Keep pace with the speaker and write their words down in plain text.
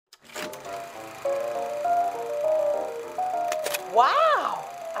Wow.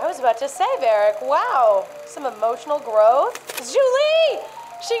 I was about to say, Varric, wow. Some emotional growth. Julie!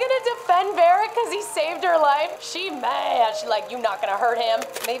 She gonna defend Varric because he saved her life? She mad. She's like, you not gonna hurt him.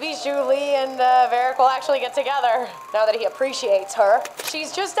 Maybe Julie and Varric will actually get together now that he appreciates her.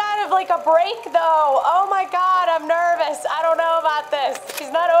 She's just out of like a break though. Oh my God, I'm nervous. I don't know about this.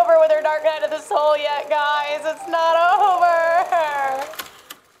 She's not over with her Dark Night of the Soul yet, guys. It's not over.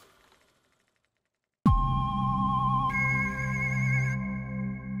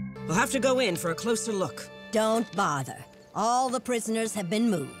 We'll have to go in for a closer look. Don't bother. All the prisoners have been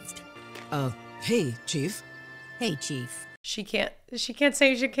moved. Hey, Chief. Hey, Chief. She can't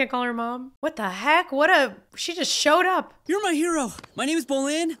say she can't call her mom? What the heck? She just showed up. You're my hero. My name is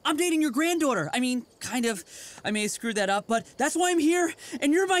Bolin. I'm dating your granddaughter. I mean, kind of. I may have screwed that up, but that's why I'm here,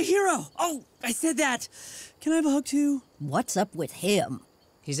 and you're my hero. Oh, I said that. Can I have a hug too? What's up with him?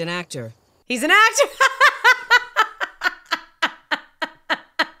 He's an actor. He's an actor.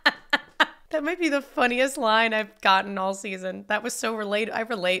 That might be the funniest line I've gotten all season. That was so I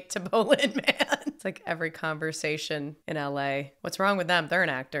relate to Bolin, man. It's like every conversation in LA. What's wrong with them? They're an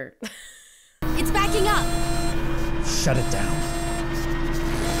actor. It's backing up. Shut it down.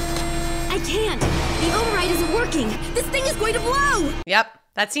 I can't. The override isn't working. This thing is going to blow. Yep.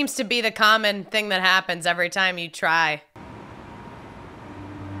 That seems to be the common thing that happens every time you try.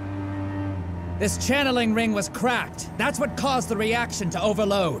 This channeling ring was cracked. That's what caused the reaction to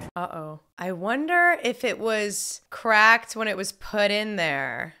overload. Uh-oh. I wonder if it was cracked when it was put in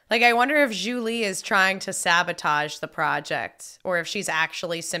there. Like, I wonder if Julie is trying to sabotage the project or if she's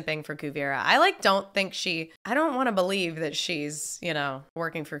actually simping for Kuvira. I don't want to believe that she's,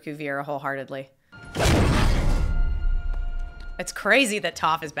 working for Kuvira wholeheartedly. It's crazy that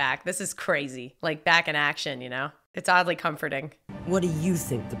Toph is back. This is crazy. Like, back in action, It's oddly comforting. What do you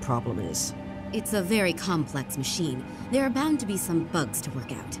think the problem is? It's a very complex machine. There are bound to be some bugs to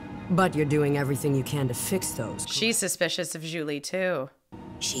work out. But you're doing everything you can to fix those. She's suspicious of Julie, too.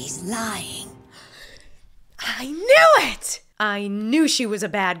 She's lying. I knew it! I knew she was a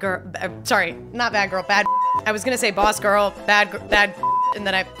bad girl. Sorry, not bad girl, bad. I was gonna say boss girl, bad, and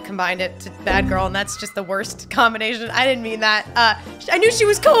then I combined it to bad girl, and that's just the worst combination. I didn't mean that. I knew she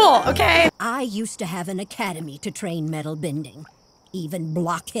was cool, okay? I used to have an academy to train metal bending. Even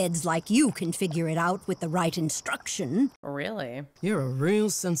blockheads like you can figure it out with the right instruction. Really? You're a real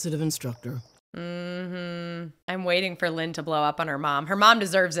sensitive instructor. Mm-hmm. I'm waiting for Lynn to blow up on her mom. Her mom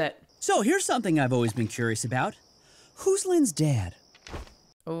deserves it. So here's something I've always been curious about. Who's Lynn's dad?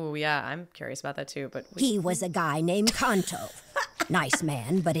 Oh, yeah, I'm curious about that too, but... He was a guy named Kanto. Nice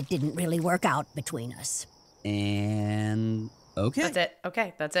man, but it didn't really work out between us. And... okay. That's it.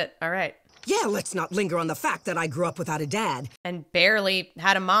 Okay, that's it. All right. Yeah, let's not linger on the fact that I grew up without a dad. And barely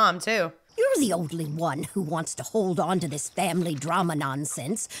had a mom, too. You're the only one who wants to hold on to this family drama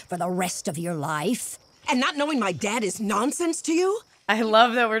nonsense for the rest of your life. And not knowing my dad is nonsense to you? I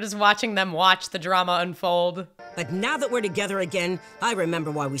love that we're just watching them watch the drama unfold. But now that we're together again, I remember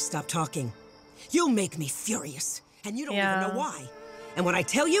why we stopped talking. You make me furious, and you don't even know why. And when I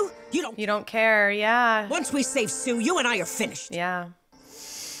tell you, you don't care, yeah. Once we save Sue, you and I are finished. Yeah.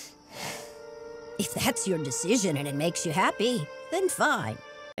 If that's your decision and it makes you happy, then fine.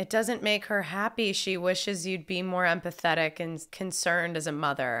 It doesn't make her happy. She wishes you'd be more empathetic and concerned as a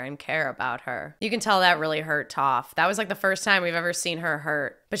mother and care about her. You can tell that really hurt Toph. That was like the first time we've ever seen her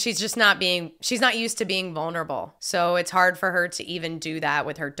hurt. But she's not used to being vulnerable. So it's hard for her to even do that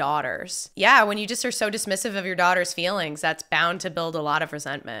with her daughters. Yeah, when you just are so dismissive of your daughter's feelings, that's bound to build a lot of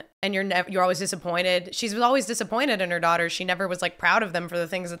resentment. And you're always disappointed. She was always disappointed in her daughters. She never was like proud of them for the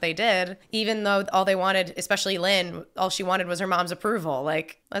things that they did, even though all they wanted, especially Lynn, all she wanted was her mom's approval.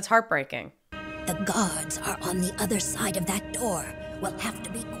 Like, that's heartbreaking. The guards are on the other side of that door. We'll have to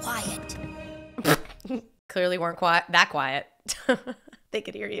be quiet. Clearly weren't that quiet. They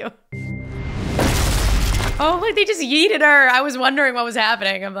could hear you. Oh, like they just yeeted her. I was wondering what was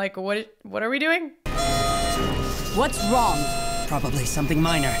happening. I'm like, what are we doing? What's wrong? Probably something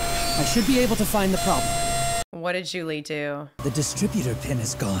minor. I should be able to find the problem. What did Julie do? The distributor pin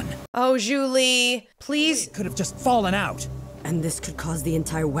is gone. Oh, Julie, please. It could have just fallen out. And this could cause the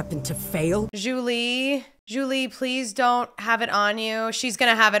entire weapon to fail? Julie, please don't have it on you. She's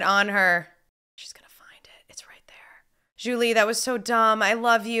gonna have it on her. She's gonna find it. It's right there. Julie, that was so dumb. I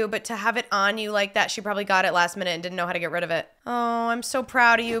love you, but to have it on you like that, she probably got it last minute and didn't know how to get rid of it. Oh, I'm so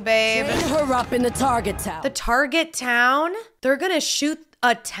proud of you, babe. Train her up in the target town. The target town? They're gonna shoot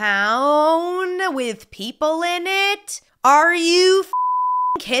a town with people in it? Are you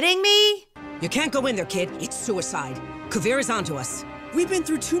kidding me? You can't go in there, kid. It's suicide. Kuvira's onto us. We've been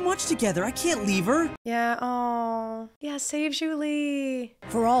through too much together. I can't leave her. Yeah, oh. Yeah, save Julie.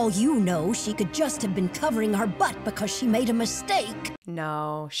 For all you know, she could just have been covering her butt because she made a mistake.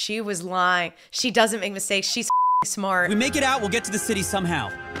 No, she was lying. She doesn't make mistakes. She's smart. We make it out, we'll get to the city somehow.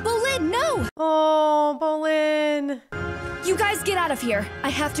 Bolin, no! Oh, Bolin. You guys get out of here. I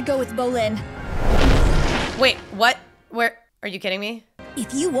have to go with Bolin. Wait, what? Where? Are you kidding me?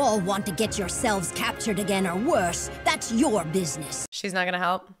 If you all want to get yourselves captured again or worse, that's your business. She's not gonna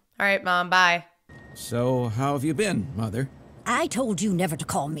help? All right, Mom, bye. So, how have you been, Mother? I told you never to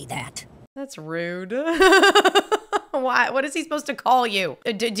call me that. That's rude. Why? What is he supposed to call you?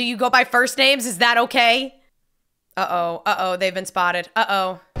 Do you go by first names? Is that okay? Uh-oh, uh-oh, they've been spotted.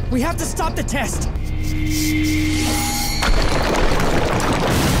 Uh-oh. We have to stop the test!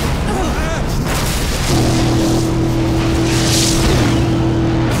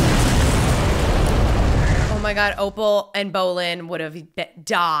 Oh my god, Opal and Bolin would have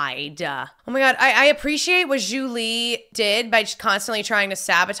died. Oh my god, I appreciate what Julie did by just constantly trying to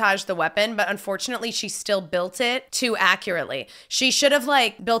sabotage the weapon, but unfortunately she still built it too accurately. She should have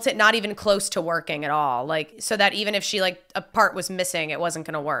like built it not even close to working at all, like so that even if she like a part was missing, it wasn't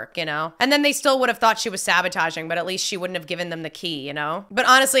gonna work, you know? And then they still would have thought she was sabotaging, but at least she wouldn't have given them the key, you know? But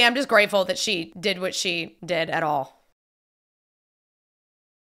honestly, I'm just grateful that she did what she did at all.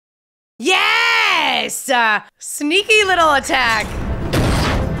 Yes! Sneaky little attack.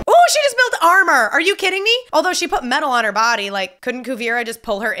 Oh, she just built armor. Are you kidding me? Although she put metal on her body, like, couldn't Kuvira just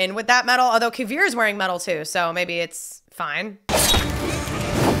pull her in with that metal? Although Kuvira's wearing metal too, so maybe it's fine.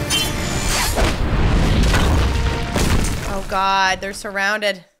 Oh God, they're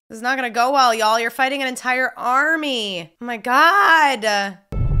surrounded. This is not gonna go well, y'all. You're fighting an entire army. Oh my God.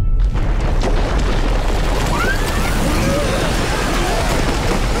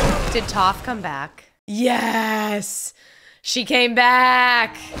 Did Toph come back? Yes! She came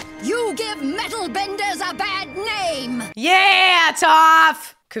back! You give metal benders a bad name! Yeah,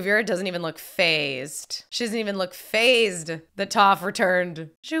 Toph! Kuvira doesn't even look phased. She doesn't even look phased that Toph returned.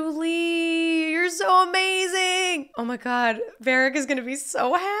 Julie, you're so amazing! Oh my god, Varric is gonna be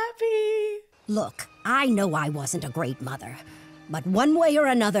so happy. Look, I know I wasn't a great mother, but one way or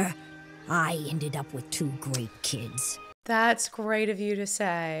another, I ended up with two great kids. That's great of you to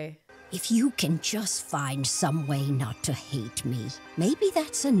say. If you can just find some way not to hate me, maybe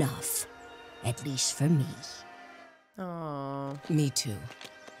that's enough. At least for me. Oh, Me too.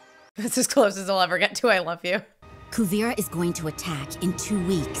 that's as close as I'll ever get to I love you. Kuvira is going to attack in 2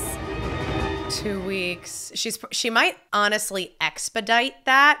 weeks. 2 weeks. She might honestly expedite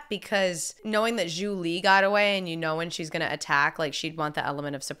that because knowing that Zhu Li got away and you know when she's gonna attack, like she'd want the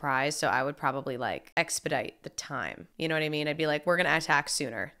element of surprise. So I would probably like expedite the time. You know what I mean? I'd be like, we're gonna attack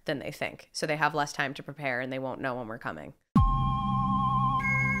sooner than they think. So they have less time to prepare and they won't know when we're coming.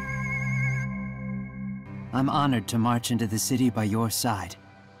 I'm honored to march into the city by your side.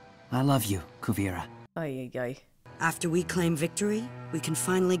 I love you, Kuvira. Ay, ay, ay. After we claim victory, we can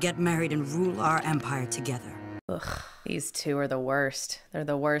finally get married and rule our empire together. Ugh, these two are the worst. They're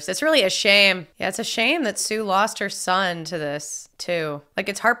the worst. It's really a shame. Yeah, it's a shame that Sue lost her son to this, too. Like,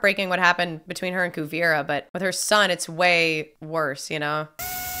 it's heartbreaking what happened between her and Kuvira, but with her son, it's way worse, you know?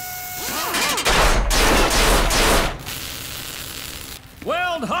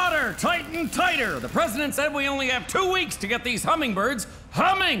 Weld hotter, tighten tighter. The president said we only have 2 weeks to get these hummingbirds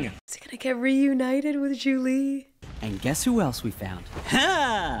humming. Is he gonna get reunited with Julie? And guess who else we found?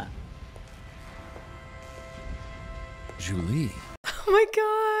 Ha! Julie. Oh my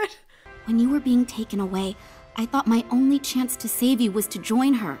god. When you were being taken away, I thought my only chance to save you was to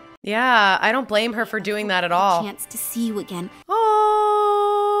join her. Yeah, I don't blame her for doing that at all. Chance to see you again.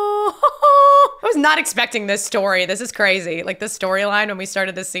 Oh, I was not expecting this story. This is crazy. Like this storyline when we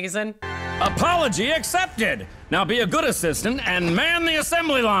started this season. Apology accepted. Now be a good assistant and man the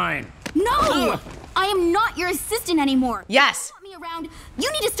assembly line. No! I am not your assistant anymore. Yes. You want me around,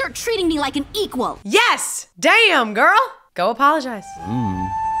 you need to start treating me like an equal. Yes. Damn, girl. Go apologize.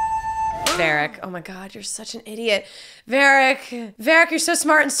 Varric. Oh my god, you're such an idiot. Varric. Varric, you're so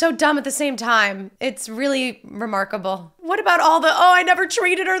smart and so dumb at the same time. It's really remarkable. What about all the, oh, I never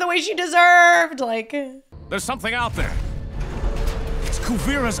treated her the way she deserved? Like. There's something out there. It's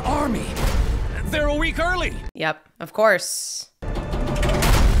Kuvira's army. They're a week early. Yep, of course.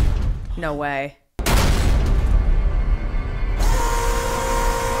 No way.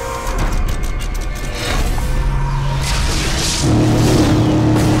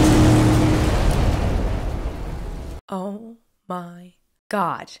 Oh my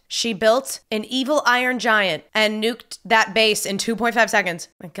god. She built an evil iron giant and nuked that base in 2.5 seconds.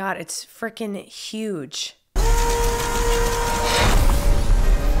 My god, it's freaking huge.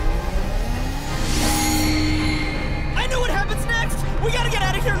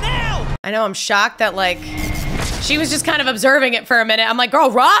 I know, I'm shocked that, like, she was just kind of observing it for a minute. I'm like,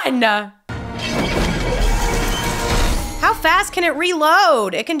 girl, run! How fast can it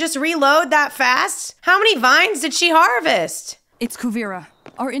reload? It can just reload that fast? How many vines did she harvest? It's Kuvira.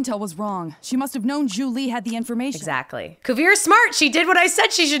 Our intel was wrong. She must have known Zhu Li had the information. Exactly. Kuvira's smart. She did what I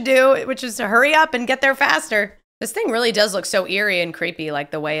said she should do, which is to hurry up and get there faster. This thing really does look so eerie and creepy, like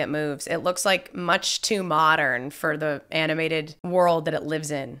the way it moves. It looks like much too modern for the animated world that it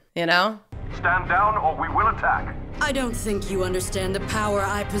lives in, you know? Stand down or we will attack. I don't think you understand the power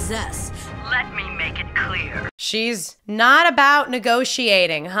I possess. Let me make it clear. She's not about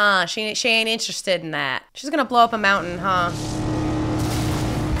negotiating, huh? She ain't interested in that. She's gonna blow up a mountain, huh?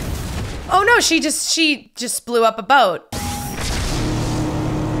 Oh no, she just blew up a boat.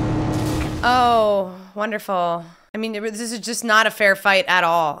 Oh, wonderful. I mean, this is just not a fair fight at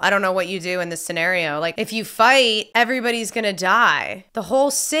all. I don't know what you do in this scenario. Like, if you fight, everybody's gonna die. The whole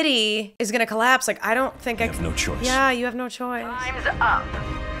city is gonna collapse. Like, I don't think I have no choice. Yeah, you have no choice. Time's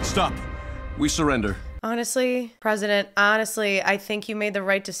up. Stop. We surrender. Honestly, President, honestly, I think you made the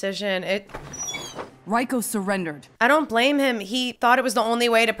right decision. Raiko surrendered. I don't blame him. He thought it was the only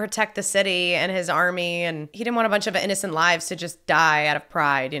way to protect the city and his army, and he didn't want a bunch of innocent lives to just die out of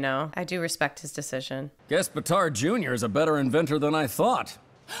pride, you know? I do respect his decision. Guess Batar Jr. is a better inventor than I thought.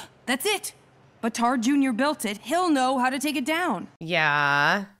 That's it. Batar Jr. built it. He'll know how to take it down.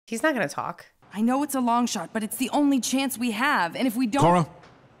 Yeah. He's not gonna talk. I know it's a long shot, but it's the only chance we have, and if we don't— Korra,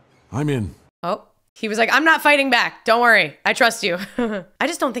 I'm in. Oh, he was like, I'm not fighting back. Don't worry. I trust you. I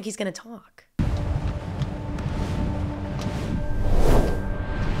just don't think he's gonna talk.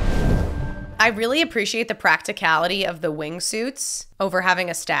 I really appreciate the practicality of the wingsuits over having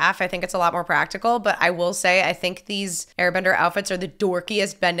a staff. I think it's a lot more practical, but I will say I think these airbender outfits are the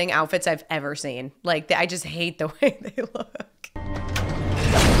dorkiest bending outfits I've ever seen. Like, I just hate the way they look.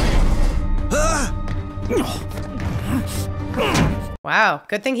 Wow,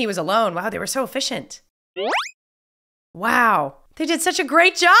 good thing he was alone. Wow, they were so efficient. Wow, they did such a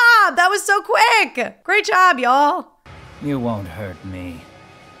great job. That was so quick. Great job, y'all. You won't hurt me.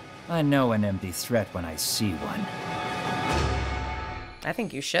 I know an empty threat when I see one. I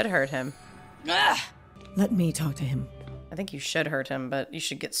think you should hurt him. Let me talk to him. I think you should hurt him, but you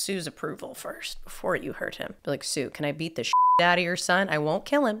should get Sue's approval first before you hurt him. Be like, Sue, can I beat the shit out of your son? I won't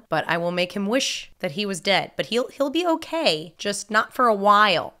kill him, but I will make him wish that he was dead. But he'll be okay, just not for a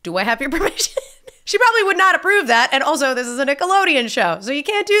while. Do I have your permission? She probably would not approve that. And also, this is a Nickelodeon show, so you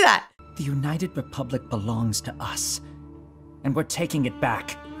can't do that. The United Republic belongs to us, and we're taking it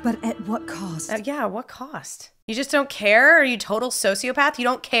back. But at what cost? Yeah, what cost? You just don't care? Are you total sociopath? You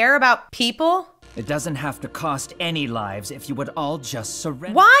don't care about people? It doesn't have to cost any lives if you would all just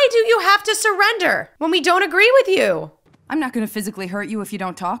surrender. Why do you have to surrender when we don't agree with you? I'm not gonna physically hurt you if you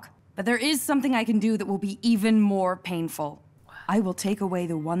don't talk, but there is something I can do that will be even more painful. I will take away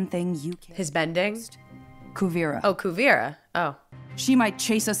the one thing you can. His bending? Kuvira. Oh, Kuvira. Oh. She might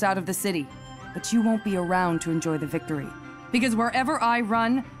chase us out of the city, but you won't be around to enjoy the victory. Because wherever I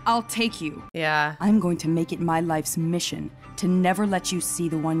run, I'll take you. Yeah. I'm going to make it my life's mission to never let you see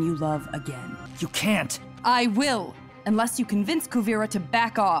the one you love again. You can't. I will, unless you convince Kuvira to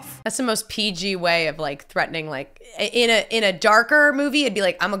back off. That's the most PG way of like threatening. Like in a darker movie, it'd be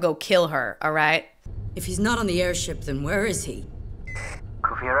like, I'm gonna go kill her. All right. If he's not on the airship, then where is he?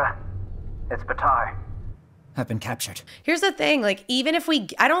 Kuvira, it's Batar. Have been captured. Here's the thing, like, even if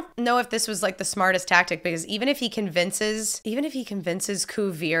I don't know if this was like the smartest tactic, because even if he convinces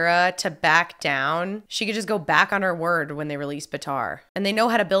Kuvira to back down, she could just go back on her word when they release Batar. And they know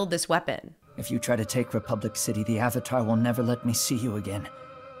how to build this weapon. If you try to take Republic City, the Avatar will never let me see you again.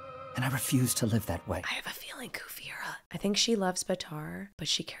 And I refuse to live that way. I have a feeling Kuvira, I think she loves Batar, but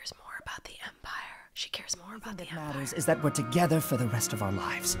she cares more about the Empire. She cares more about the Empire. What matters is that we're together for the rest of our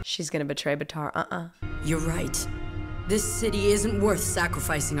lives. She's gonna betray Batar, You're right. This city isn't worth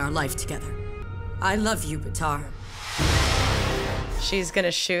sacrificing our life together. I love you, Batar. She's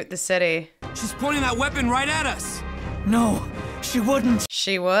gonna shoot the city. She's pointing that weapon right at us. No, she wouldn't.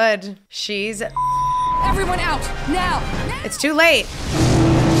 She would. She's... Everyone out, now! It's too late.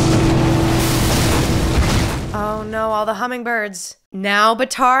 Oh no, all the hummingbirds. Now,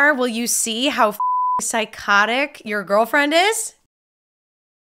 Batar, will you see how psychotic your girlfriend is?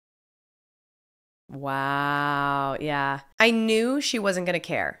 Wow, yeah. I knew she wasn't gonna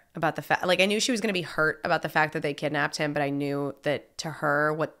care about the fact, like I knew she was gonna be hurt about the fact that they kidnapped him, but I knew that to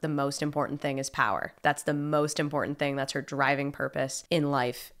her, what the most important thing is power. That's the most important thing. That's her driving purpose in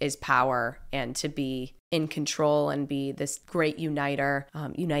life, is power and to be in control and be this great uniter,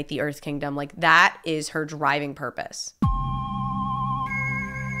 unite the Earth Kingdom. Like that is her driving purpose.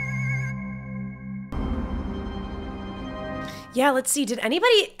 Yeah, let's see. Did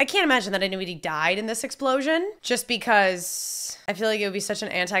anybody, I can't imagine that anybody died in this explosion just because I feel like it would be such an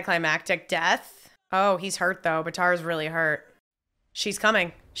anticlimactic death. Oh, he's hurt though. Batar's really hurt. She's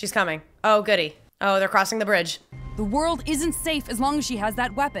coming. She's coming. Oh, goody. Oh, they're crossing the bridge. The world isn't safe as long as she has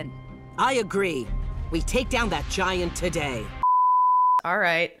that weapon. I agree. We take down that giant today. All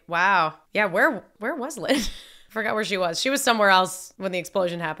right. Wow. Yeah, where was Lynn? I forgot where she was. She was somewhere else when the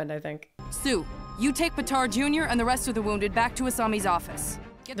explosion happened, I think. Sue, you take Batar Jr. and the rest of the wounded back to Asami's office.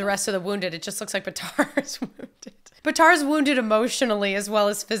 The rest of the wounded, it just looks like Batar's wounded. Batar's wounded emotionally as well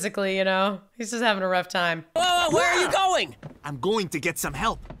as physically, you know? He's just having a rough time. Whoa, where are you going? I'm going to get some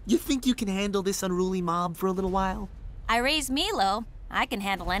help. You think you can handle this unruly mob for a little while? I raised Milo. I can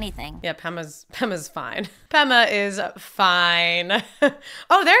handle anything. Yeah, Pema's fine. Pema is fine.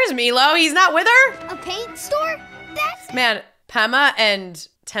 Oh, there's Milo. He's not with her? A paint store? That's... Man, Pema and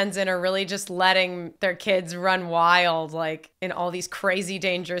Tenzin are really just letting their kids run wild, like, in all these crazy,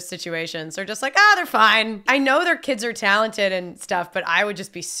 dangerous situations. They're just like, ah, they're fine. I know their kids are talented and stuff, but I would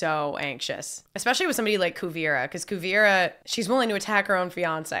just be so anxious. Especially with somebody like Kuvira, because Kuvira, she's willing to attack her own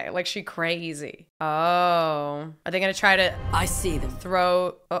fiance. Like, she crazy. Oh. Are they gonna try to... I see them.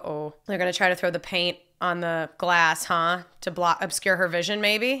 Throw... Uh-oh. They're gonna try to throw the paint on the glass, huh? To obscure her vision,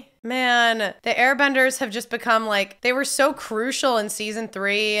 maybe? Man, the airbenders have just become like, they were so crucial in season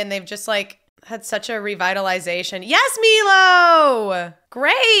 3 and they've just like had such a revitalization. Yes, Milo!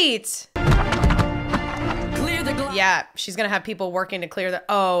 Great! Clear the glass. Yeah, she's gonna have people working to clear the,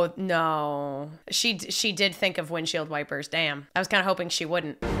 oh no. She did think of windshield wipers, damn. I was kind of hoping she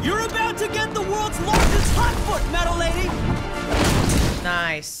wouldn't. You're about to get the world's largest hot foot, metal lady!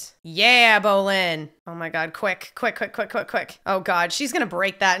 Nice. Yeah, Bolin. Oh my god, quick. Oh god, she's gonna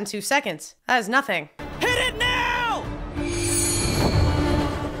break that in 2 seconds. That is nothing. Hit it now!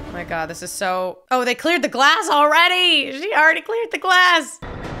 Oh my god, this is so... Oh, they cleared the glass already! She already cleared the glass!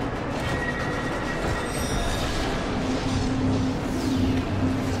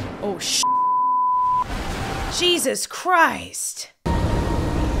 Oh, Jesus Christ.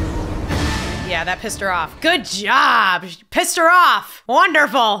 Yeah, that pissed her off. Good job! She pissed her off!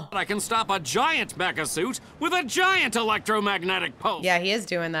 Wonderful! I can stop a giant mecha suit with a giant electromagnetic pulse. Yeah, he is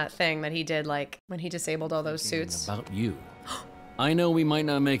doing that thing that he did, like, when he disabled all those suits. About you. I know we might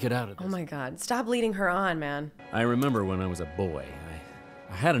not make it out of this. Oh my god, stop leading her on, man. I remember when I was a boy,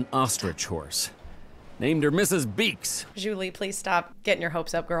 I had an ostrich horse. Named her Mrs. Beaks. Julie, please stop getting your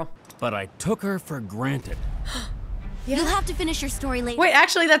hopes up, girl. But I took her for granted. Yeah. You'll have to finish your story later. Wait,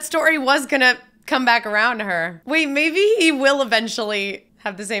 actually, that story was gonna come back around to her. Wait, maybe he will eventually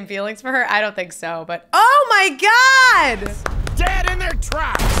have the same feelings for her? I don't think so, but... Oh my god! Dead in their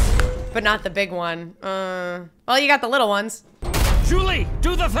tracks! But not the big one. Well, you got the little ones. Julie,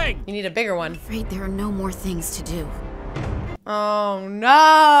 do the thing! You need a bigger one. I'm afraid there are no more things to do. Oh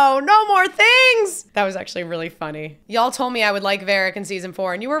no, no more things! That was actually really funny. Y'all told me I would like Varric in season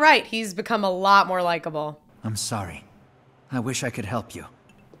 4, and you were right. He's become a lot more likable. I'm sorry. I wish I could help you,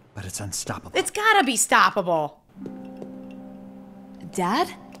 but it's unstoppable. It's gotta be stoppable. Dad?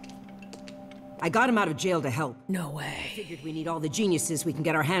 I got him out of jail to help. No way. I figured we need all the geniuses we can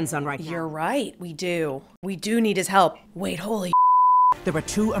get our hands on right now. You're right, we do. We do need his help. Wait, holy There are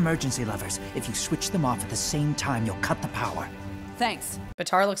 2 emergency levers. If you switch them off at the same time, you'll cut the power. Thanks.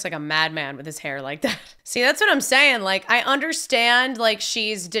 Batar looks like a madman with his hair like that. See, that's what I'm saying. Like, I understand, like,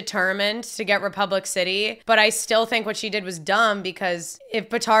 she's determined to get Republic City, but I still think what she did was dumb because if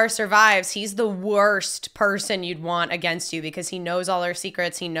Batar survives, he's the worst person you'd want against you because he knows all her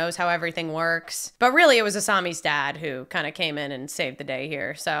secrets. He knows how everything works. But really, it was Asami's dad who kind of came in and saved the day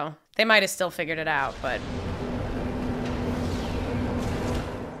here. So they might have still figured it out, but...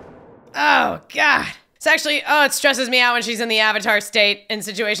 Oh, God. It's actually, oh, it stresses me out when she's in the Avatar state in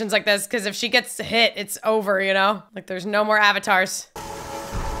situations like this, because if she gets hit, it's over, you know? Like, there's no more Avatars.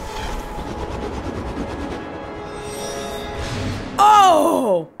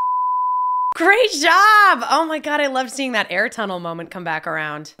 Oh! Great job! Oh my god, I loved seeing that air tunnel moment come back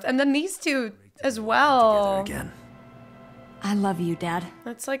around. And then these two as well. Together again. I love you, Dad.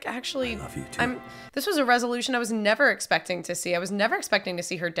 That's like actually, I love you too. This was a resolution I was never expecting to see. I was never expecting to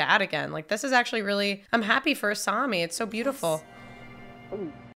see her dad again. Like, this is actually really, I'm happy for Asami. It's so beautiful.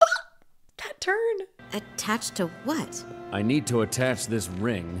 That turn. Attached to what? I need to attach this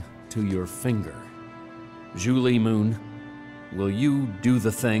ring to your finger. Julie Moon, will you do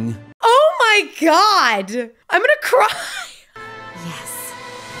the thing? Oh my god! I'm gonna cry! Yes.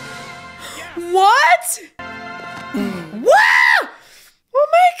 What? Wow! Oh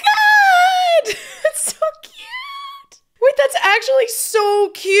my god! That's so cute! Wait, that's actually so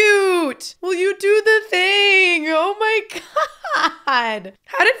cute! Will you do the thing? Oh my god! God.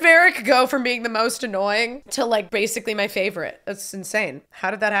 How did Varric go from being the most annoying to like basically my favorite? That's insane.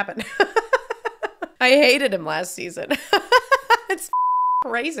 How did that happen? I hated him last season. It's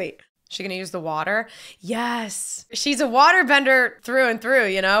crazy. She gonna use the water? Yes. She's a waterbender through and through,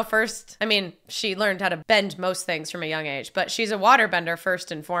 you know? First, I mean, she learned how to bend most things from a young age, but she's a waterbender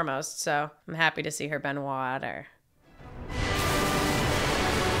first and foremost, so I'm happy to see her bend water.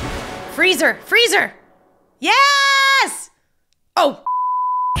 Freezer! Freezer! Yes! Oh!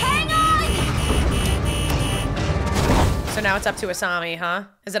 Hang on! So now it's up to Asami, huh?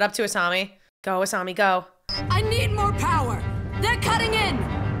 Is it up to Asami? Go, Asami, go. I need more power! They're cutting in!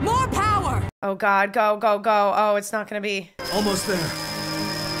 More power! Oh God, go, go, go. Oh, it's not gonna be. Almost there.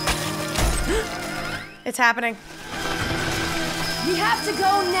 It's happening. We have to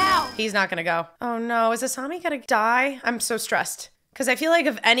go now! He's not gonna go. Oh no, is Asami gonna die? I'm so stressed. Because I feel like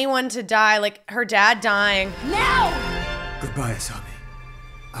if anyone to die, like her dad dying. Now! Goodbye, Asami.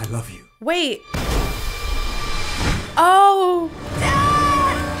 I love you. Wait. Oh.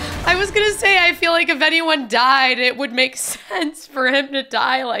 I was gonna say, I feel like if anyone died, it would make sense for him to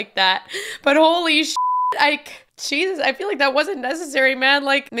die like that. But holy shit, Jesus, I feel like that wasn't necessary, man.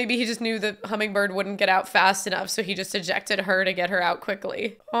 Like, maybe he just knew the hummingbird wouldn't get out fast enough, so he just ejected her to get her out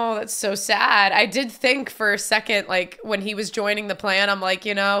quickly. Oh, that's so sad. I did think for a second, like, when he was joining the plan, I'm like,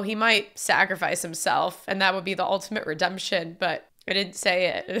 you know, he might sacrifice himself, and that would be the ultimate redemption, but I didn't say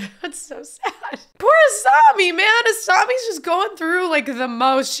it. That's so sad. Poor Asami, man. Asami's just going through, like, the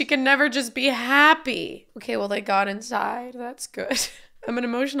most. She can never just be happy. Okay, well, they got inside. That's good. I'm an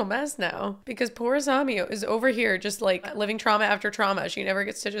emotional mess now because poor Asami is over here just like living trauma after trauma. She never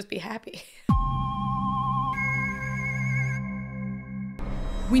gets to just be happy.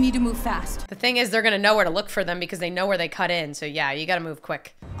 We need to move fast. The thing is, they're gonna know where to look for them because they know where they cut in. So yeah, you gotta move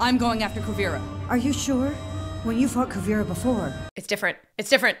quick. I'm going after Kuvira. Are you sure? When you fought Kuvira before. It's different.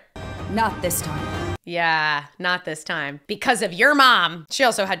 It's different. Not this time. Yeah, not this time. Because of your mom. She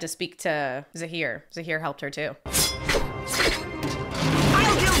also had to speak to Zahir. Zahir helped her too.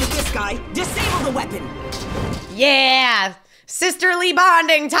 This guy, disable the weapon. Yeah, sisterly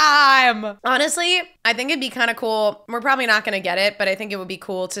bonding time. Honestly, I think it'd be kind of cool. We're probably not gonna get it, but I think it would be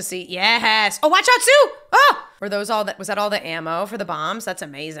cool to see. Yes. Oh, watch out, Sue. Oh, were those all that? Was that all the ammo for the bombs? That's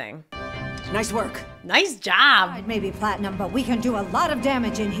amazing. Nice work. Nice job. It may be platinum, but we can do a lot of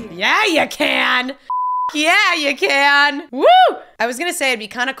damage in here. Yeah, you can. Yeah, you can. Woo! I was gonna say it'd be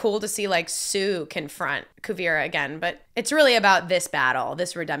kind of cool to see like Sue confront Kuvira again, but it's really about this battle,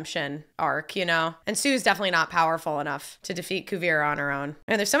 this redemption arc, you know? And Sue's definitely not powerful enough to defeat Kuvira on her own.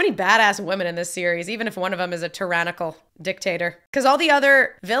 And there's so many badass women in this series, even if one of them is a tyrannical dictator. Because all the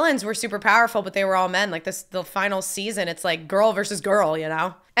other villains were super powerful, but they were all men. Like the final season, it's like girl versus girl, you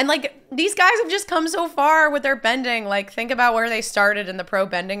know? And like, these guys have just come so far with their bending. Like, think about where they started in the pro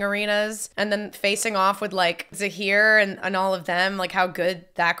bending arenas and then facing off with like Zahir and all of them, like how good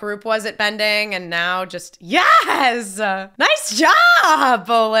that group was at bending. And now just, yes! Nice job,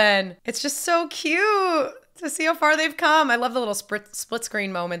 Bolin! It's just so cute to see how far they've come. I love the little split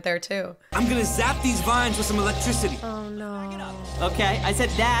screen moment there too. I'm gonna zap these vines with some electricity. Oh no. Okay, I said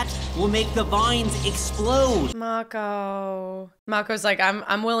that will make the vines explode. Mako. Mako's like,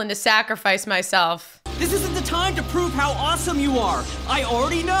 I'm willing to sacrifice myself. This isn't the time to prove how awesome you are. I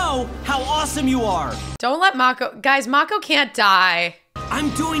already know how awesome you are. Don't let Mako, guys, Mako can't die. I'm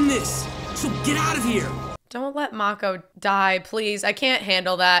doing this, so get out of here. Don't let Mako die, please. I can't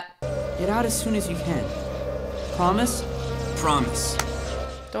handle that. Get out as soon as you can. Promise? Promise.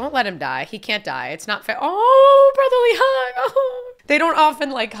 Don't let him die. He can't die. It's not fair. Oh, brotherly hug. Oh. They don't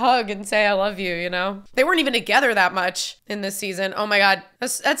often like hug and say I love you, you know? They weren't even together that much in this season. Oh my God.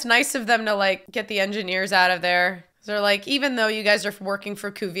 That's nice of them to like get the engineers out of there. They're like, even though you guys are working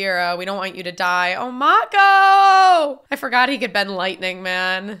for Kuvira, we don't want you to die. Oh, Mako! I forgot he could bend lightning,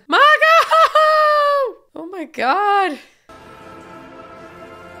 man. Mako! Oh my God.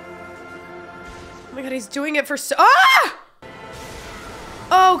 Oh my God, he's doing it for so— ah!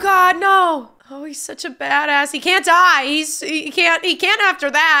 Oh God, no. Oh, he's such a badass. He can't die. He can't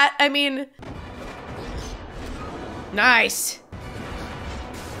after that. I mean, nice.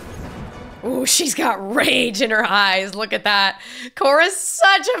 Ooh, she's got rage in her eyes. Look at that. Korra's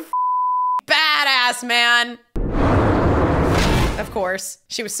such a badass, man. Of course,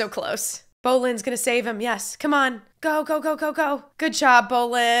 she was so close. Bolin's gonna save him. Yes, come on. Go, go, go, go, go. Good job,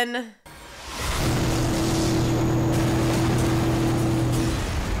 Bolin.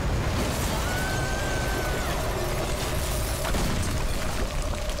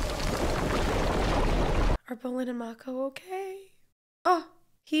 Are Bolin and Mako okay? Oh,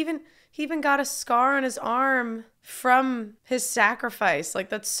 He even got a scar on his arm from his sacrifice. Like,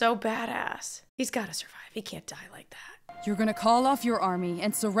 that's so badass. He's gotta survive. He can't die like that. You're gonna call off your army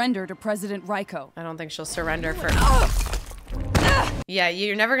and surrender to President Raiko. I don't think she'll surrender for... Yeah,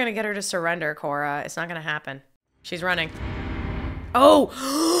 you're never gonna get her to surrender, Korra. It's not gonna happen. She's running.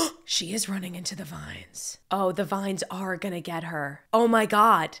 Oh, she is running into the vines. Oh, the vines are gonna get her. Oh my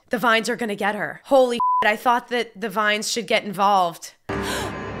God, the vines are gonna get her. Holy shit, I thought that the vines should get involved.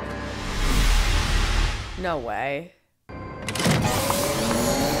 No way.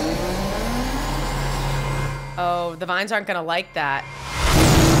 Oh, the vines aren't gonna like that.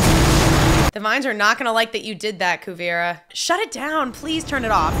 The vines are not gonna like that you did that, Kuvira. Shut it down, please turn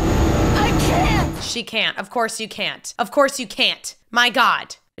it off. I can't! She can't, of course you can't. Of course you can't. My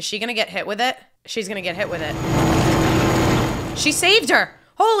God. Is she gonna get hit with it? She's gonna get hit with it. She saved her!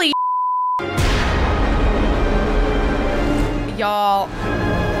 Holy y'all.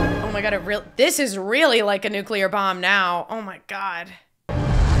 Oh my God, this is really like a nuclear bomb now. Oh my God.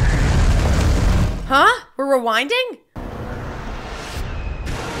 Huh? We're rewinding?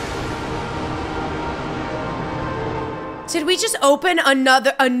 Did we just open a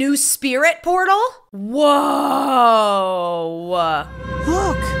new spirit portal? Whoa.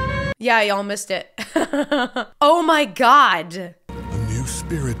 Look. Yeah, y'all missed it. Oh my God. A new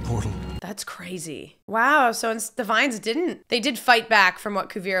spirit portal. That's crazy. Wow, so the vines they did fight back from what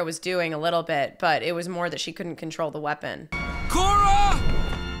Kuvira was doing a little bit, but it was more that she couldn't control the weapon. Korra!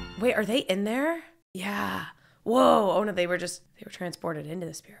 Wait, are they in there? Yeah. Whoa, oh no, they were transported into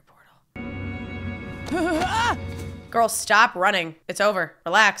the spirit portal. Girl, stop running. It's over.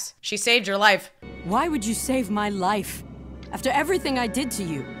 Relax. She saved your life. Why would you save my life? After everything I did to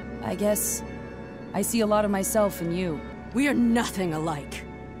you? I guess I see a lot of myself in you. We are nothing alike.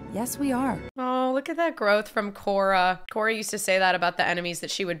 Yes, we are. Oh, look at that growth from Korra. Korra used to say that about the enemies that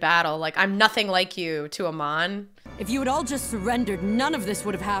she would battle. Like, I'm nothing like you, to Amon. If you had all just surrendered, none of this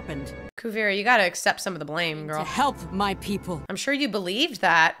would have happened. Kuvira, you gotta accept some of the blame, girl. To help my people. I'm sure you believed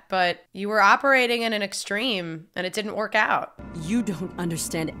that, but you were operating in an extreme, and it didn't work out. You don't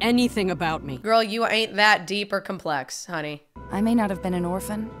understand anything about me. Girl, you ain't that deep or complex, honey. I may not have been an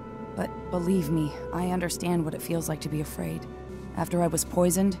orphan, but believe me, I understand what it feels like to be afraid. After I was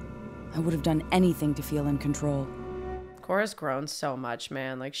poisoned, I would have done anything to feel in control. Korra's grown so much,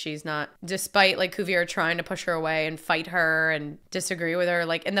 man. Like, she's not, despite like Kuvira trying to push her away and fight her and disagree with her,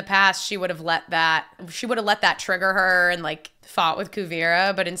 like in the past she would have let that trigger her and like fought with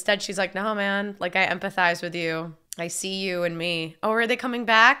Kuvira, but instead she's like, no man, like I empathize with you. I see you and me. Oh, are they coming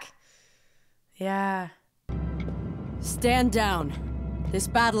back? Yeah. Stand down. This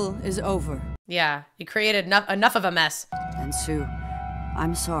battle is over. Yeah, you created enough of a mess. And Sue,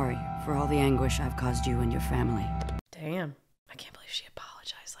 I'm sorry for all the anguish I've caused you and your family. Damn, I can't believe she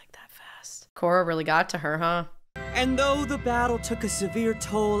apologized like that fast. Korra really got to her, huh? And though the battle took a severe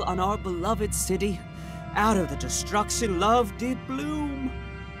toll on our beloved city, out of the destruction love did bloom.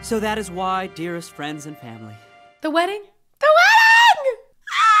 So that is why, dearest friends and family. The wedding? The wedding!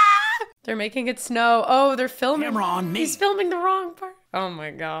 Ah! They're making it snow. Oh, they're filming. Camera on me. He's filming the wrong part. Oh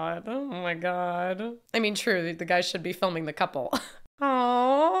my God. Oh my God. I mean, true, the guy should be filming the couple.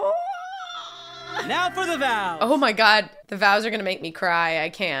 Oh. Now for the vows. Oh my God. The vows are gonna make me cry. I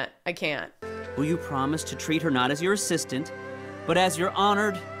can't. Will you promise to treat her not as your assistant, but as your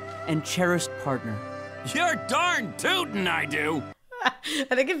honored and cherished partner? You're darn tootin' I do.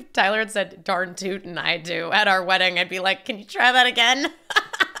 I think if Tyler had said darn tootin' I do at our wedding, I'd be like, can you try that again?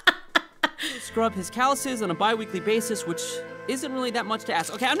 Scrub his calluses on a bi-weekly basis, which isn't really that much to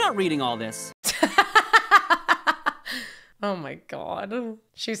ask. Okay, I'm not reading all this. Oh my God.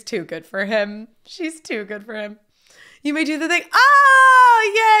 She's too good for him. She's too good for him. You may do the thing.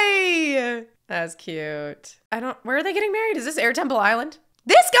 Oh, yay! That's cute. Where are they getting married? Is this Air Temple Island?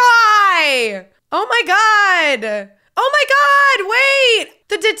 This guy! Oh my God! Oh my God, wait!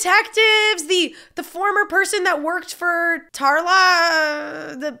 The detectives, the former person that worked for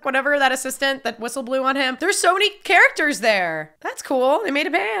Tarla, whatever, that assistant that whistle blew on him. There's so many characters there. That's cool, they made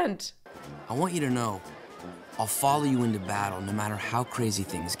a band. I want you to know, I'll follow you into battle no matter how crazy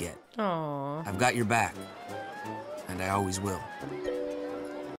things get. Aww. I've got your back, and I always will.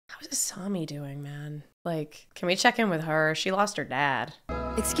 How's Asami doing, man? Like, can we check in with her? She lost her dad.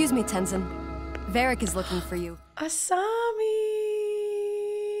 Excuse me, Tenzin. Varric is looking for you. Asami.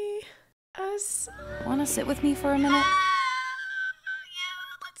 Wanna sit with me for a minute? Yeah,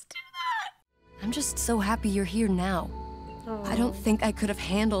 let's do that. I'm just so happy you're here now. Aww. I don't think I could have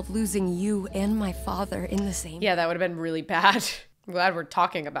handled losing you and my father in the same. Yeah, that would have been really bad. I'm glad we're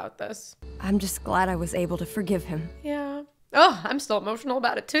talking about this. I'm just glad I was able to forgive him. Yeah. Oh, I'm still emotional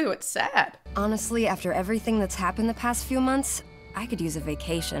about it too. It's sad. Honestly, after everything that's happened the past few months, I could use a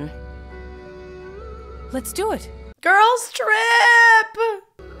vacation. Let's do it. Girls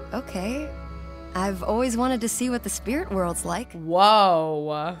trip! Okay. I've always wanted to see what the spirit world's like.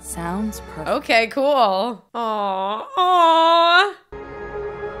 Whoa. Sounds perfect. Okay, cool. Aww. Aww.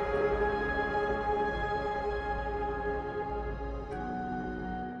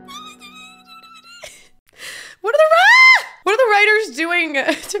 What are the writers doing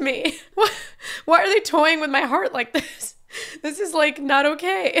to me? Why are they toying with my heart like this? This is like not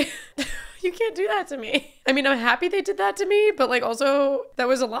okay. You can't do that to me. I mean, I'm happy they did that to me, but like also that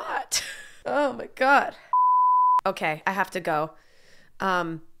was a lot. Oh my God. Okay, I have to go.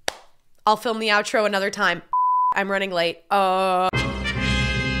 I'll film the outro another time. I'm running late.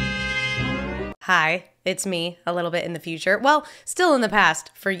 Hi, it's me a little bit in the future. Well, still in the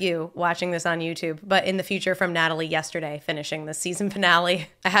past for you watching this on YouTube, but in the future from Natalie yesterday finishing the season finale.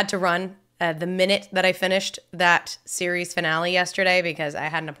 I had to run the minute that I finished that series finale yesterday because I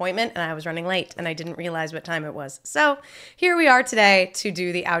had an appointment and I was running late and I didn't realize what time it was. So here we are today to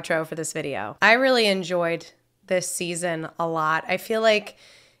do the outro for this video. I really enjoyed this season a lot. I feel like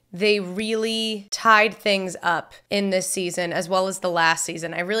they really tied things up in this season as well as the last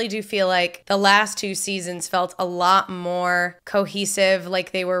season. I really do feel like the last two seasons felt a lot more cohesive,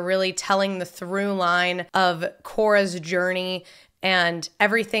 like they were really telling the through line of Korra's journey and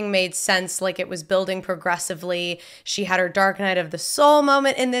everything made sense, like it was building progressively. She had her Dark Night of the Soul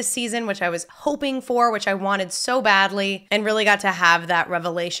moment in this season, which I was hoping for, which I wanted so badly, and really got to have that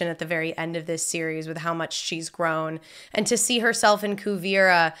revelation at the very end of this series with how much she's grown. And to see herself in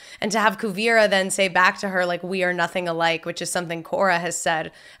Kuvira, and to have Kuvira then say back to her, like, we are nothing alike, which is something Korra has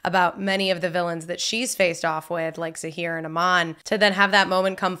said about many of the villains that she's faced off with, like Zahir and Aman. To then have that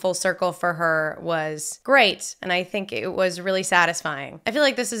moment come full circle for her was great, and I think it was really satisfying. I feel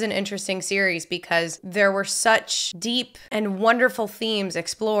like this is an interesting series because there were such deep and wonderful themes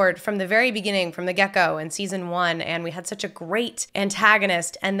explored from the very beginning, from the get-go in season 1, and we had such a great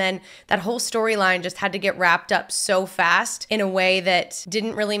antagonist, and then that whole storyline just had to get wrapped up so fast in a way that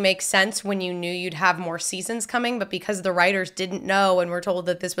didn't really make sense when you knew you'd have more seasons coming, but because the writers didn't know and were told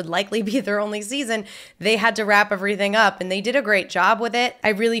that this would likely be their only season, they had to wrap everything up, and they did a great job with it. I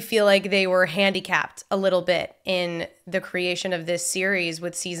really feel like they were handicapped a little bit in the creation of this series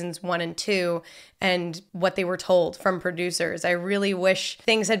with seasons 1 and 2 and what they were told from producers. I really wish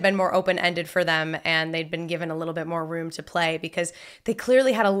things had been more open-ended for them and they'd been given a little bit more room to play because they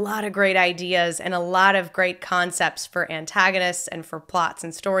clearly had a lot of great ideas and a lot of great concepts for antagonists and for plots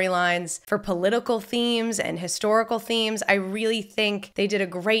and storylines, for political themes and historical themes. I really think they did a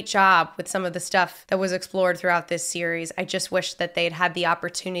great job with some of the stuff that was explored throughout this series. I just wish that they'd had the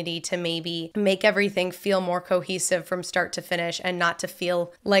opportunity to maybe make everything feel more cohesive from start to finish and not to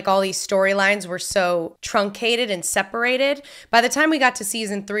feel like all these storylines were so truncated and separated. By the time we got to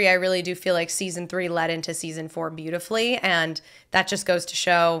season 3, I really do feel like season 3 led into season 4 beautifully, and that just goes to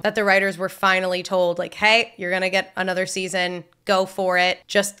show that the writers were finally told, like, hey, you're gonna get another season, go for it,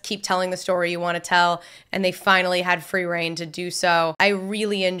 just keep telling the story you want to tell, and they finally had free reign to do so. I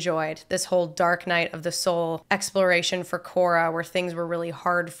really enjoyed this whole Dark Night of the Soul exploration for Korra, where things were really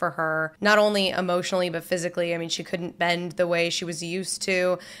hard for her, not only emotionally but physically. I mean, she couldn't bend the way she was used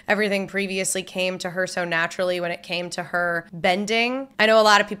to. Everything previously came to her so naturally when it came to her bending. I know a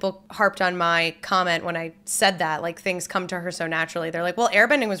lot of people harped on my comment when I said that, like, things come to her so naturally. They're like, well,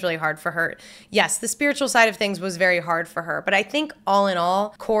 airbending was really hard for her. Yes, the spiritual side of things was very hard for her, but I think all in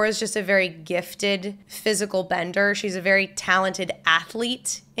all, Korra is just a very gifted physical bender. She's a very talented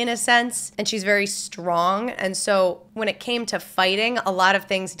athlete in a sense, and she's very strong. And so when it came to fighting, a lot of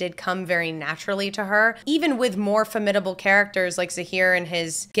things did come very naturally to her. Even with more formidable characters like Zahir and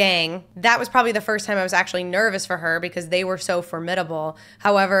his gang, that was probably the first time I was actually nervous for her because they were so formidable.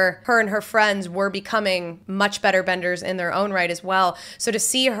 However, her and her friends were becoming much better benders in their own right as well. So to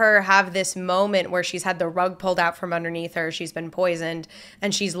see her have this moment where she's had the rug pulled out from underneath her, she's been poisoned,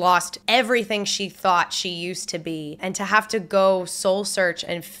 and she's lost everything she thought she used to be, and to have to go soul search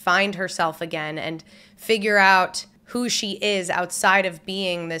and find herself again and figure out who she is outside of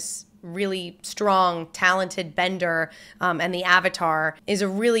being this really strong, talented bender and the Avatar is a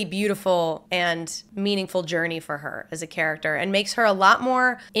really beautiful and meaningful journey for her as a character, and makes her a lot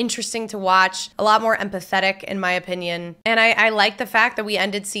more interesting to watch, a lot more empathetic in my opinion. And I like the fact that we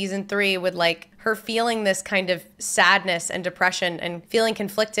ended season 3 with like her feeling this kind of sadness and depression and feeling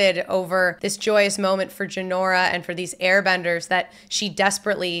conflicted over this joyous moment for Jinora and for these airbenders that she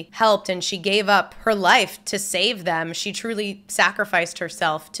desperately helped, and she gave up her life to save them. She truly sacrificed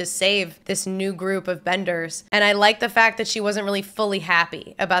herself to save this new group of benders. And I like the fact that she wasn't really fully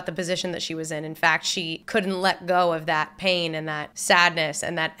happy about the position that she was in. In fact, she couldn't let go of that pain and that sadness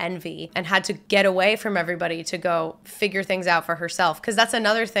and that envy and had to get away from everybody to go figure things out for herself. Because that's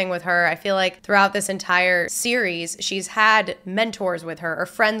another thing with her. I feel like throughout this entire series, she's had mentors with her or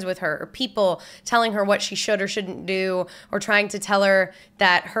friends with her or people telling her what she should or shouldn't do, or trying to tell her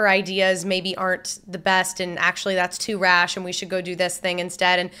that her ideas maybe aren't the best and actually that's too rash and we should go do this thing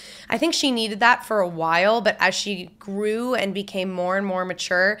instead. And I think she needed that for a while, but as she grew and became more and more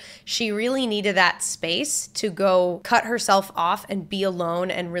mature, she really needed that space to go cut herself off and be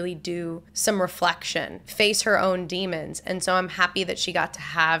alone and really do some reflection, face her own demons. And so I'm happy that she got to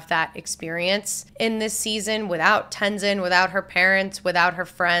have that experience in this season without Tenzin, without her parents, without her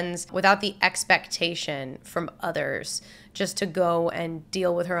friends, without the expectation from others, just to go and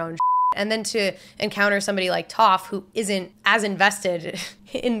deal with her own and then to encounter somebody like Toph, who isn't as invested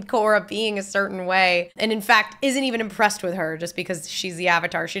in Korra being a certain way, and in fact isn't even impressed with her just because she's the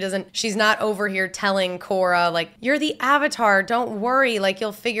Avatar. She's not over here telling Korra, like, you're the Avatar, don't worry, like,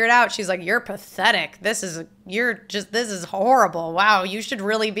 you'll figure it out. She's like, you're pathetic. This is horrible. Wow, you should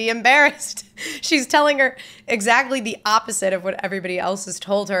really be embarrassed. She's telling her exactly the opposite of what everybody else has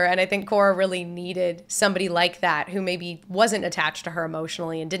told her. And I think Korra really needed somebody like that, who maybe wasn't attached to her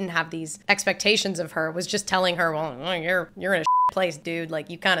emotionally and didn't have these expectations of her, was just telling her, well, you're in a place, dude, like,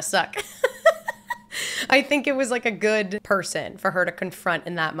 you kind of suck. I think it was like a good person for her to confront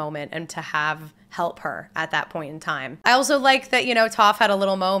in that moment and to have help her at that point in time. I also like that, Toph had a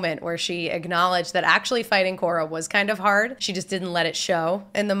little moment where she acknowledged that actually fighting Korra was kind of hard. She just didn't let it show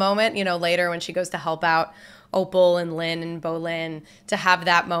in the moment. Later when she goes to help out Opal and Lin and Bolin, to have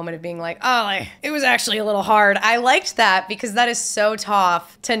that moment of being like, oh, it was actually a little hard. I liked that because that is so Toph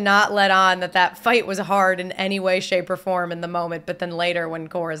to not let on that fight was hard in any way, shape, or form in the moment, but then later when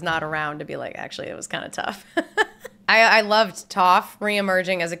Korra's not around to be like, actually, it was kind of tough. I loved Toph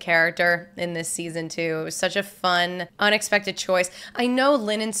reemerging as a character in this season too. It was such a fun, unexpected choice. I know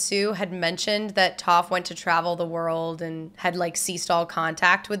Lin and Sue had mentioned that Toph went to travel the world and had ceased all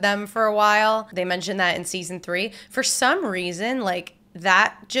contact with them for a while. They mentioned that in season 3. For some reason,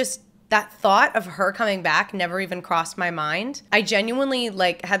 that thought of her coming back never even crossed my mind. I genuinely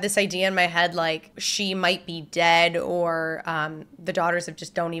had this idea in my head, she might be dead, or the daughters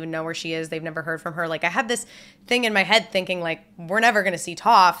just don't even know where she is. They've never heard from her. I had this thing in my head thinking we're never going to see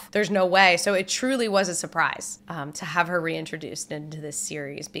Toph. There's no way. So it truly was a surprise to have her reintroduced into this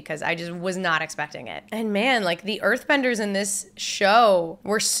series, because I just was not expecting it. And man, the Earthbenders in this show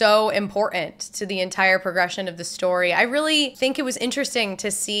were so important to the entire progression of the story. I really think it was interesting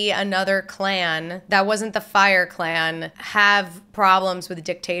to see another clan that wasn't the Fire Clan have problems with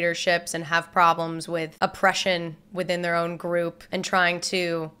dictatorships and have problems with oppression within their own group, and trying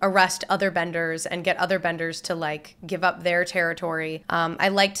to arrest other benders and get other benders to give up their territory. I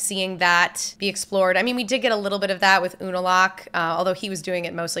liked seeing that be explored. I mean, we did get a little bit of that with Unalaq, although he was doing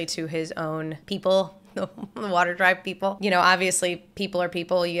it mostly to his own people. The water tribe people. Obviously people are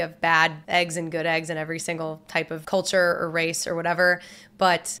people. You have bad eggs and good eggs in every single type of culture or race or whatever.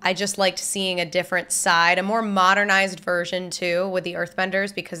 But I just liked seeing a different side, a more modernized version too with the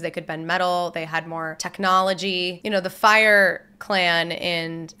Earthbenders, because they could bend metal. They had more technology. The Fire Clan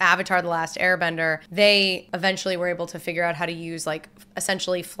in Avatar: The Last Airbender, they eventually were able to figure out how to use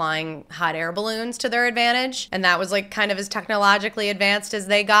essentially flying hot air balloons to their advantage. And that was kind of as technologically advanced as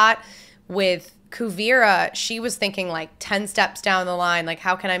they got. With Kuvira, she was thinking 10 steps down the line,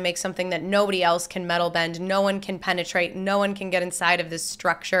 how can I make something that nobody else can metal bend, no one can penetrate, no one can get inside of this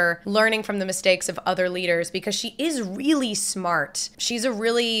structure, learning from the mistakes of other leaders, because she is really smart. She's a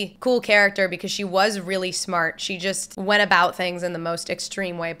really cool character because she was really smart. She just went about things in the most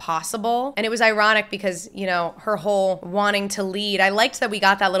extreme way possible. And it was ironic because, her whole wanting to lead, I liked that we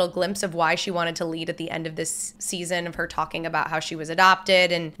got that little glimpse of why she wanted to lead at the end of this season, of her talking about how she was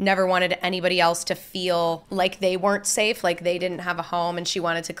adopted and never wanted anybody else to feel like they weren't safe, like they didn't have a home, and she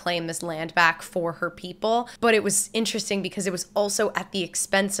wanted to claim this land back for her people. But it was interesting because it was also at the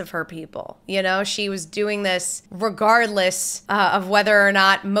expense of her people. She was doing this regardless of whether or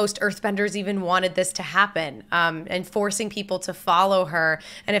not most Earthbenders even wanted this to happen, and forcing people to follow her.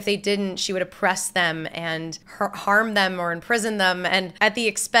 And if they didn't, she would oppress them and harm them or imprison them, and at the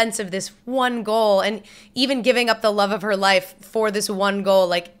expense of this one goal, and even giving up the love of her life for this one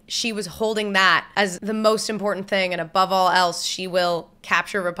goal. she was holding that as the most important thing, and above all else, she will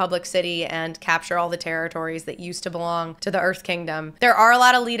capture Republic City and capture all the territories that used to belong to the Earth Kingdom. There are a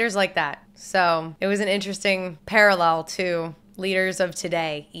lot of leaders like that. So it was an interesting parallel to leaders of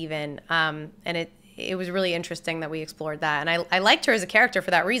today even. And it was really interesting that we explored that. And I liked her as a character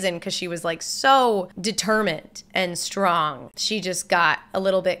for that reason, because she was like so determined and strong. She just got a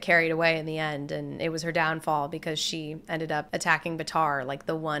little bit carried away in the end, and it was her downfall because she ended up attacking Batar, like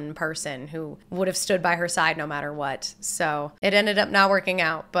the one person who would have stood by her side no matter what. So it ended up not working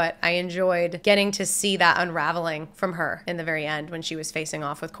out, but I enjoyed getting to see that unraveling from her in the very end when she was facing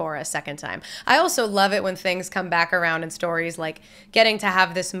off with Korra a second time. I also love it when things come back around in stories, like getting to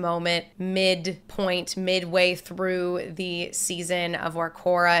have this moment midway through the season of where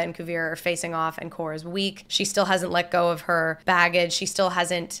Korra and Kuvira are facing off, and Korra's weak. She still hasn't let go of her baggage. She still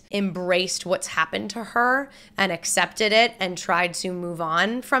hasn't embraced what's happened to her and accepted it and tried to move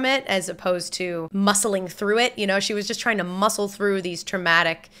on from it, as opposed to muscling through it. You know, she was just trying to muscle through these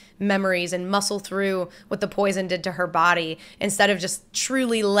traumatic memories and muscle through what the poison did to her body, instead of just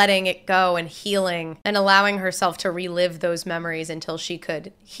truly letting it go and healing and allowing herself to relive those memories until she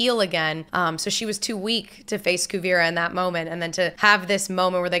could heal again. So she was too weak to face Kuvira in that moment, and then to have this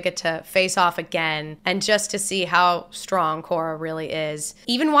moment where they get to face off again, and just to see how strong Korra really is.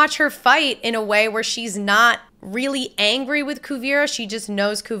 Even watch her fight in a way where she's not really angry with Kuvira. She just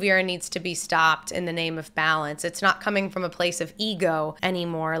knows Kuvira needs to be stopped in the name of balance. It's not coming from a place of ego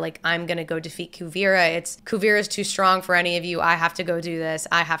anymore, like I'm gonna go defeat Kuvira. It's Kuvira's too strong for any of you. I have to go do this.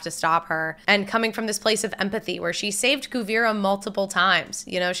 I have to stop her. And coming from this place of empathy where she saved Kuvira multiple times.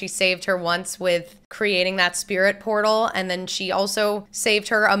 You know, she saved her once with creating that spirit portal, and then she also saved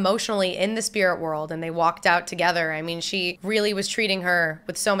her emotionally in the spirit world, and they walked out together. I mean, she really was treating her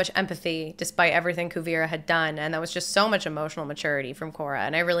with so much empathy despite everything Kuvira had done, and that was just so much emotional maturity from Korra,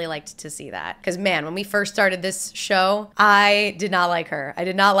 and I really liked to see that. Because man, when we first started this show, I did not like her. I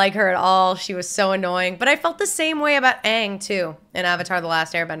did not like her at all. She was so annoying, but I felt the same way about Aang too in Avatar The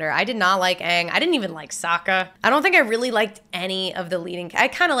Last Airbender. I did not like Aang. I didn't even like Sokka. I don't think I really liked any of the leading. I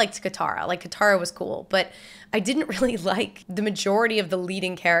kind of liked Katara. Like, Katara was cool, but I didn't really like the majority of the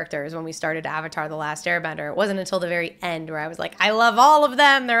leading characters when we started Avatar The Last Airbender. It wasn't until the very end where I was like, I love all of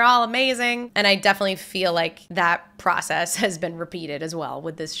them. They're all amazing. And I definitely feel like that process has been repeated as well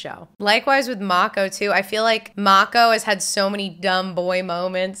with this show. Likewise with Mako too. I feel like Mako has had so many dumb boy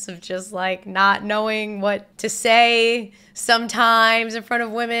moments of just like not knowing what to say sometimes in front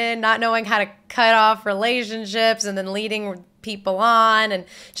of women, not knowing how to cut off relationships, and then leading people on and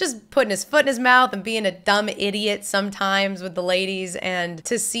just putting his foot in his mouth and being a dumb idiot sometimes with the ladies. And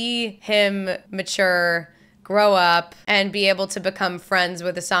to see him mature, grow up, and be able to become friends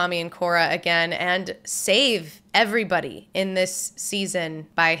with Asami and Korra again and save everybody in this season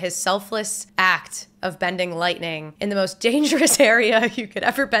by his selfless act of bending lightning in the most dangerous area you could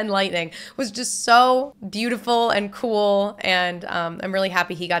ever bend lightning was just so beautiful and cool. And I'm really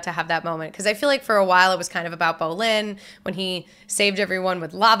happy he got to have that moment, because I feel like for a while it was kind of about Bolin when he saved everyone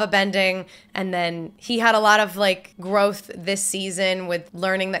with lava bending, and then he had a lot of like growth this season with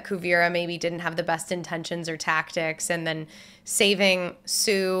learning that Kuvira maybe didn't have the best intentions or tactics, and then saving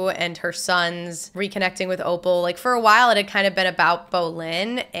Sue and her sons, reconnecting with Opal. Like, for a while it had kind of been about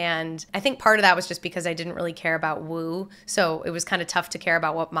Bolin, and I think part of that was just because I didn't really care about Wu, so it was kind of tough to care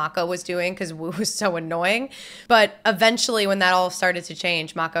about what Mako was doing because Wu was so annoying. But eventually when that all started to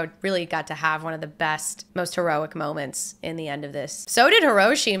change, Mako really got to have one of the best, most heroic moments in the end of this. So did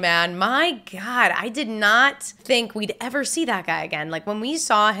Hiroshi, man. My God, I did not think we'd ever see that guy again. Like, when we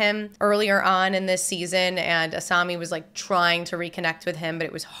saw him earlier on in this season and Asami was like trying to reconnect with him, but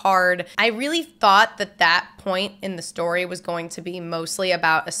it was hard. I really thought that that point in the story was going to be mostly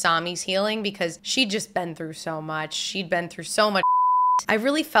about Asami's healing, because she'd just been through so much. She'd been through so much. I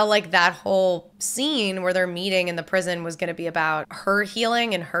really felt like that whole scene where they're meeting in the prison was going to be about her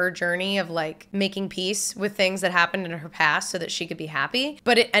healing and her journey of like making peace with things that happened in her past so that she could be happy.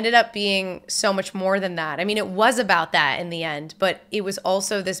 But it ended up being so much more than that. I mean, it was about that in the end, but it was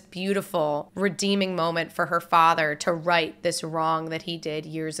also this beautiful redeeming moment for her father to right this wrong that he did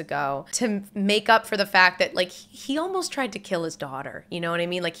years ago, to make up for the fact that like he almost tried to kill his daughter. You know what I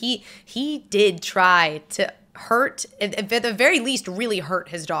mean? Like he did try to hurt, at the very least, really hurt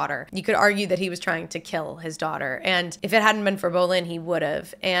his daughter. You could argue that he was trying to kill his daughter. And if it hadn't been for Bolin, he would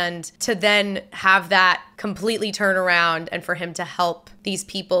have. And to then have that completely turn around and for him to help these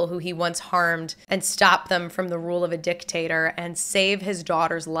people who he once harmed and stop them from the rule of a dictator and save his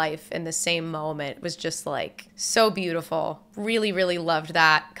daughter's life in the same moment was just like so beautiful. Really, really loved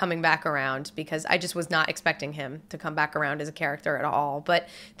that coming back around, because I just was not expecting him to come back around as a character at all, but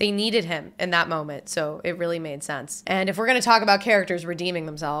they needed him in that moment, so it really made sense. And if we're going to talk about characters redeeming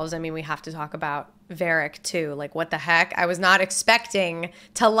themselves, I mean, we have to talk about Varric too. Like, what the heck? I was not expecting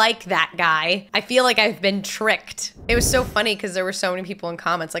to like that guy. I feel like I've been tricked. It was so funny because there were so many people in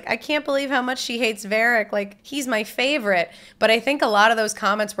comments like, I can't believe how much she hates Varric. Like, he's my favorite. But I think a lot of those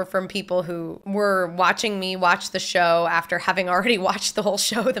comments were from people who were watching me watch the show after having already watched the whole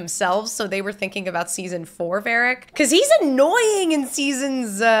show themselves. So they were thinking about season 4 Varric, because he's annoying in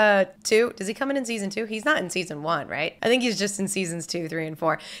seasons 2. Does he come in season 2? He's not in season 1, right? I think he's just in seasons 2, 3, and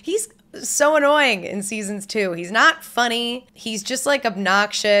 4. He's so annoying in seasons 2. He's not funny. He's just like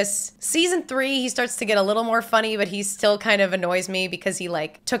obnoxious. Season 3, he starts to get a little more funny, but he still kind of annoys me because he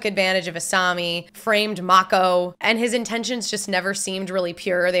like took advantage of Asami, framed Mako, and his intentions just never seemed really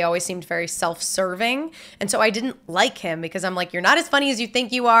pure. They always seemed very self-serving. And so I didn't like him because I'm like, you're not as funny as you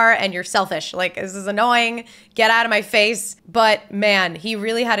think you are, and you're selfish. Like, this is annoying. Get out of my face. But man, he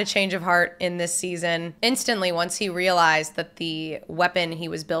really had a change of heart in this season. Instantly, once he realized that the weapon he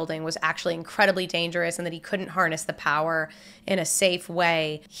was building was actually incredibly dangerous and that he couldn't harness the power in a safe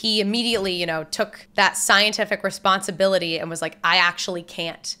way, he immediately, you know, took that scientific responsibility and was like, I actually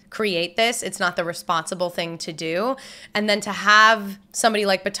can't create this. It's not the responsible thing to do. And then to have somebody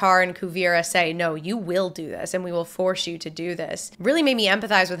like Baatar and Kuvira say, no, you will do this and we will force you to do this, really made me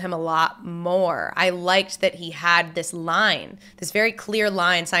empathize with him a lot more. I liked that he had this line, this very clear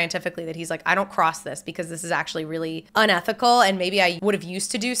line scientifically, that he's like, I don't cross this because this is actually really unethical, and maybe I would have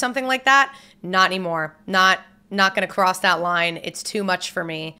used to do something like that. Not anymore. Not gonna cross that line. It's too much for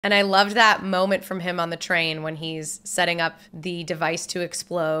me. And I loved that moment from him on the train when he's setting up the device to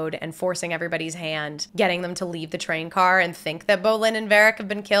explode and forcing everybody's hand, getting them to leave the train car and think that Bolin and Varric have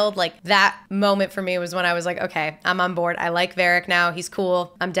been killed. Like, that moment for me was when I was like, okay, I'm on board. I like Varric now. He's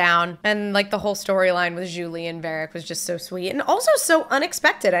cool. I'm down. And like the whole storyline with Julie and Varric was just so sweet and also so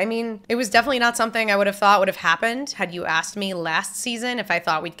unexpected. I mean, it was definitely not something I would have thought would have happened had you asked me last season if I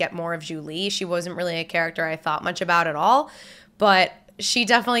thought we'd get more of Julie. She wasn't really a character I thought much about at all, but she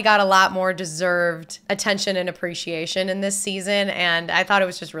definitely got a lot more deserved attention and appreciation in this season, and I thought it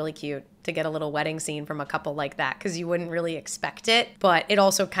was just really cute to get a little wedding scene from a couple like that, because you wouldn't really expect it, but it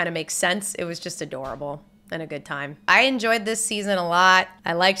also kind of makes sense. It was just adorable and a good time. I enjoyed this season a lot.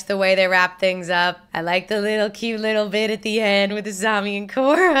 I liked the way they wrapped things up. I liked the little cute little bit at the end with Asami and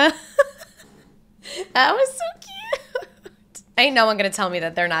Korra. That was so cute. Ain't no one gonna tell me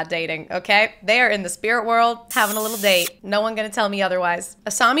that they're not dating, okay? They are in the spirit world having a little date. No one gonna tell me otherwise.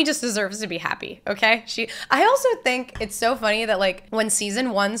 Asami just deserves to be happy, okay? I also think it's so funny that like when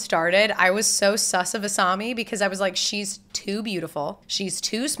season 1 started, I was so sus of Asami because I was like, she's too beautiful, she's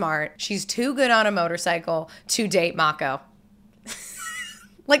too smart, she's too good on a motorcycle to date Mako.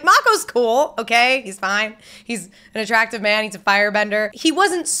 Like, Mako's cool, okay? He's fine. He's an attractive man. He's a firebender. He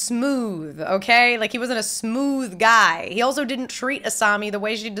wasn't smooth, okay? Like, he wasn't a smooth guy. He also didn't treat Asami the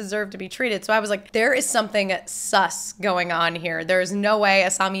way she deserved to be treated. So I was like, there is something sus going on here. There is no way.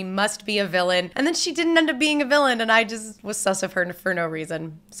 Asami must be a villain. And then she didn't end up being a villain, and I just was sus of her for no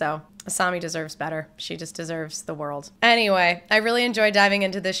reason. So Asami deserves better. She just deserves the world. Anyway, I really enjoyed diving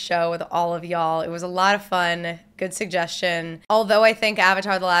into this show with all of y'all. It was a lot of fun. Good suggestion. Although I think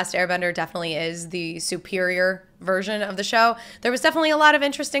Avatar: The Last Airbender definitely is the superior version of the show, there was definitely a lot of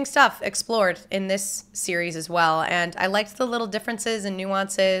interesting stuff explored in this series as well. And I liked the little differences and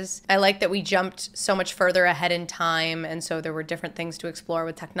nuances. I liked that we jumped so much further ahead in time. And so there were different things to explore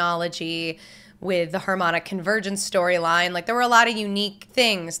with technology, with the harmonic convergence storyline. Like, there were a lot of unique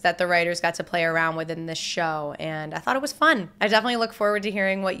things that the writers got to play around with in this show, and I thought it was fun. I definitely look forward to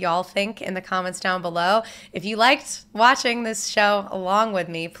hearing what y'all think in the comments down below. If you liked watching this show along with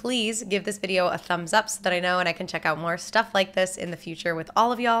me, please give this video a thumbs up so that I know and I can check out more stuff like this in the future with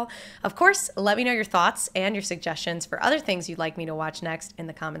all of y'all. Of course, let me know your thoughts and your suggestions for other things you'd like me to watch next in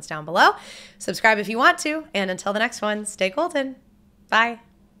the comments down below. Subscribe if you want to, and until the next one, stay golden. Bye.